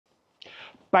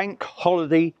bank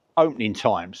holiday opening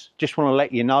times. Just want to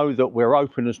let you know that we're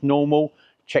open as normal.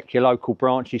 Check your local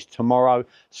branches tomorrow,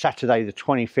 Saturday the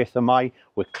 25th of May.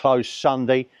 We're closed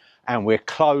Sunday, and we're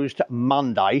closed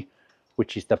Monday,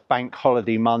 which is the bank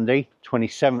holiday Monday,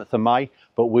 27th of May.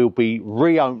 But we'll be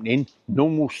reopening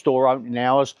normal store opening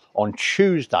hours on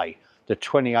Tuesday, the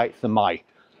 28th of May.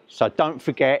 So don't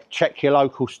forget, check your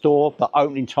local store, but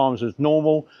opening times as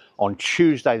normal on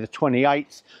Tuesday the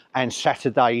 28th and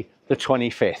Saturday the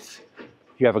 25th.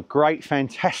 You have a great,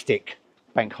 fantastic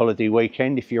bank holiday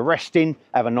weekend. If you're resting,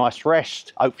 have a nice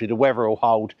rest. Hopefully the weather will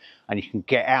hold and you can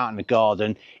get out in the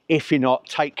garden. If you're not,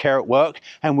 take care at work,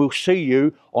 and we'll see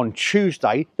you on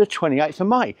Tuesday the 28th of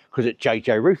May, because at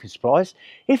JJ Roofing Supplies,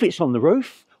 if it's on the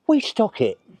roof, we stock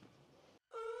it.